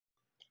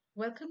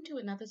Welcome to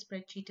another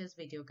Spreadsheeters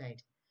video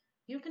guide.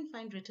 You can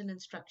find written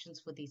instructions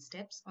for these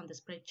steps on the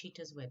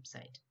Spreadsheeters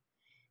website.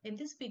 In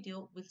this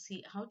video, we'll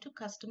see how to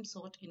custom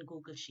sort in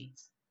Google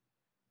Sheets.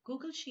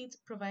 Google Sheets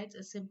provides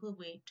a simple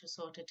way to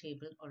sort a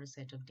table or a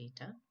set of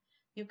data.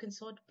 You can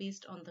sort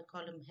based on the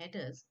column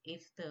headers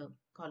if the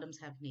columns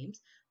have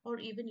names, or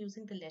even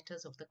using the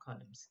letters of the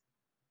columns.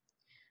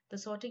 The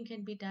sorting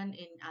can be done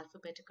in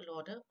alphabetical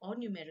order or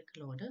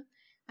numerical order,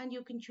 and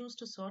you can choose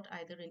to sort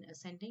either in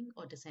ascending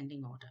or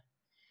descending order.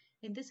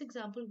 In this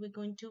example, we're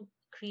going to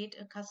create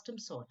a custom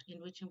sort in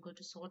which I'm going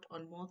to sort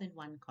on more than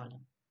one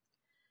column.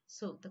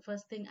 So the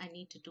first thing I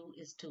need to do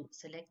is to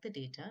select the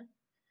data.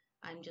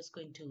 I'm just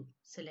going to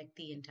select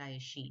the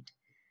entire sheet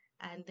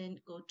and then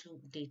go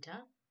to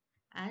data,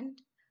 and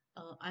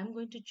I'm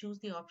going to choose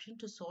the option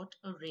to sort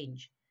a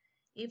range.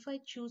 If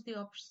I choose the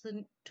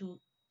option to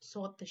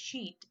sort the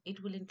sheet,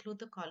 it will include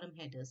the column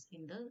headers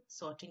in the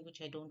sorting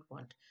which I don't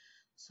want.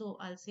 So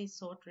I'll say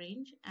sort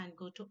range and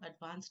go to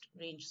advanced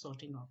range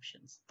sorting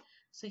options.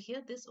 So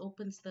here this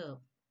opens the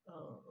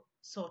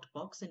sort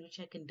box in which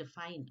I can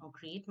define or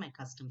create my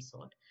custom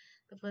sort.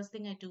 The first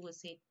thing I do is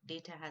say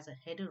data has a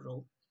header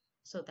row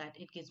so that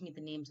it gives me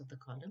the names of the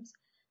columns.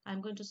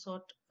 I'm going to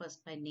sort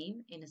first by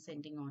name in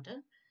ascending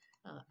order.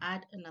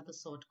 Add another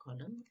sort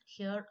column.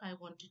 Here I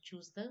want to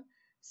choose the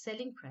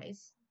selling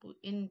price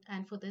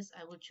and for this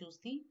I will choose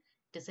the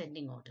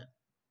descending order.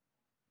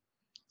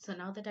 So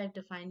now that I've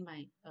defined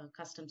my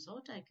custom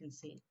sort, I can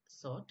say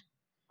sort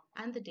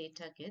and the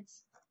data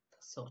gets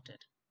sorted.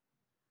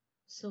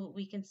 So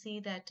we can see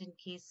that in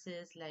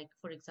cases like,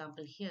 for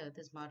example, here,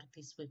 this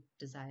Maruti Swift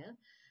Dzire,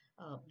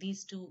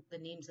 these two, the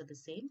names are the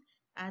same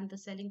and the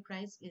selling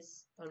price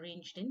is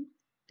arranged in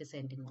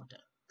descending order.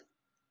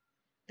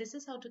 This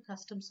is how to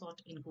custom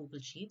sort in Google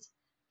Sheets.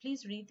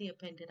 Please read the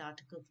appended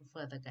article for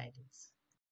further guidance.